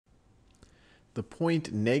The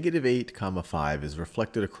point -8 comma 5 is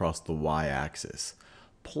reflected across the y-axis.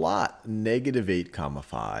 Plot -8 comma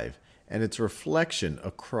 5 and its reflection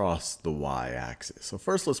across the y-axis. So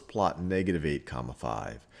first let's plot -8 comma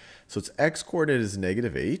 5. So its x-coordinate is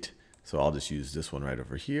 -8. So I'll just use this one right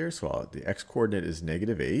over here. So the x-coordinate is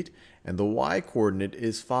 -8 and the y-coordinate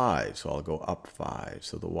is 5. So I'll go up 5.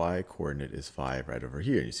 So the y-coordinate is 5 right over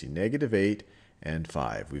here. You see -8 and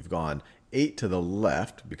 5. We've gone 8 to the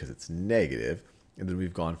left because it's negative, and then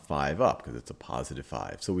we've gone 5 up because it's a positive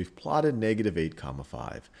 5. So we've plotted -8 comma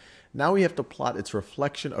 5. Now we have to plot its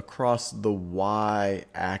reflection across the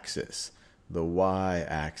y-axis. The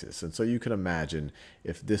y-axis. And so you can imagine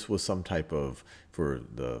if this was some type of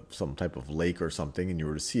lake or something, and you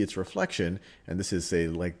were to see its reflection, and this is, say,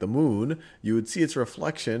 like the moon, you would see its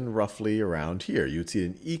reflection roughly around here. You would see it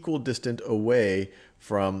an equal distance away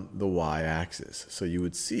from the y-axis. So you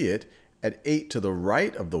would see it at 8 to the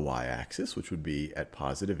right of the y-axis, which would be at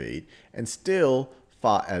 +8, and still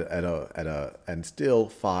still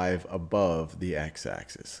 5 above the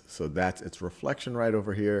x-axis. So that's its reflection right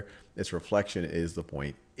over here. Its reflection is the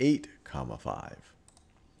point 8 comma 5.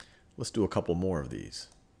 Let's do a couple more of these.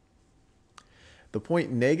 The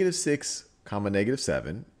point -6 comma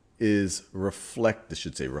 -7 is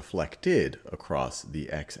reflected across the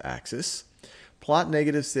x-axis. Plot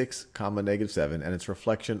 -6 comma -7 and its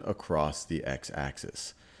reflection across the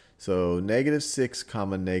x-axis. So -6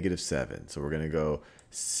 comma -7. So we're going to go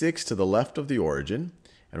 6 to the left of the origin,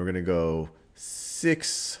 and we're going to go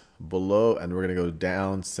 6 below, and we're going to go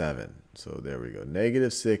down 7. So there we go.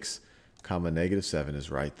 -6 comma -7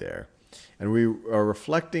 is right there. And we are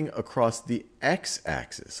reflecting across the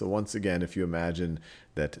x-axis. So once again, if you imagine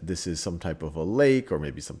that this is some type of a lake, or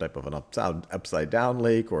maybe some type of an upside down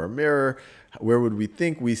lake or a mirror, where would we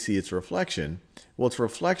think we see its reflection? Well, its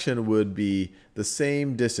reflection would be the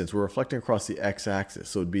same distance. We're reflecting across the x-axis.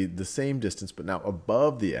 So it would be the same distance, but now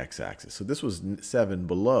above the x-axis. So this was 7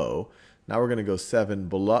 below. Now we're going to go 7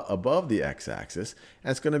 above the x-axis,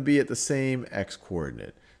 and it's going to be at the same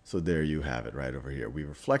x-coordinate. So there you have it right over here. We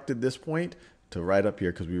reflected this point to right up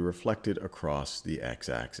here because we reflected across the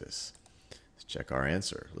x-axis. Let's check our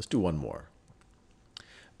answer. Let's do one more.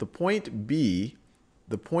 The point B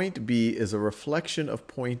is a reflection of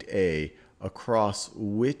point A across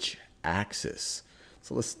which axis?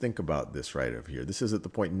 So let's think about this right over here. This is at the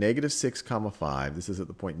point -6 comma 5. This is at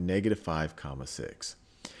the point -5 comma 6.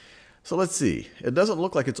 So let's see. It doesn't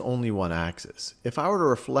look like it's only one axis. If I were to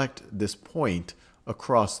reflect this point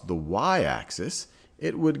across the y-axis,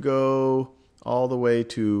 it would go all the way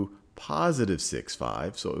to +6,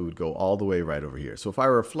 5. So it would go all the way right over here. So if I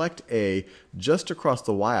reflect A just across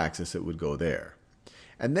the y-axis, it would go there.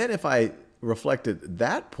 And then if I reflected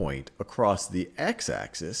that point across the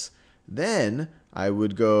x-axis, then I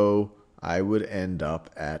would end up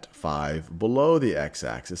at 5 below the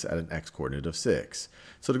x-axis at an x-coordinate of 6.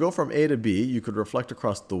 So to go from A to B, you could reflect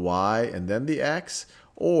across the y and then the x,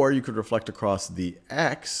 or you could reflect across the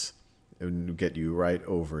x. It would get you right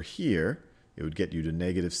over here. It would get you to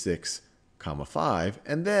 -6 comma 5,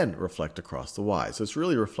 and then reflect across the y. So it's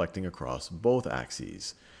really reflecting across both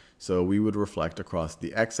axes. So we would reflect across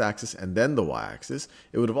the x-axis and then the y-axis.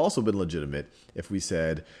 It would have also been legitimate if we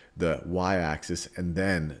said the y-axis and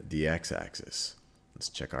then the x-axis. Let's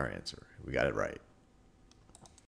check our answer. We got it right.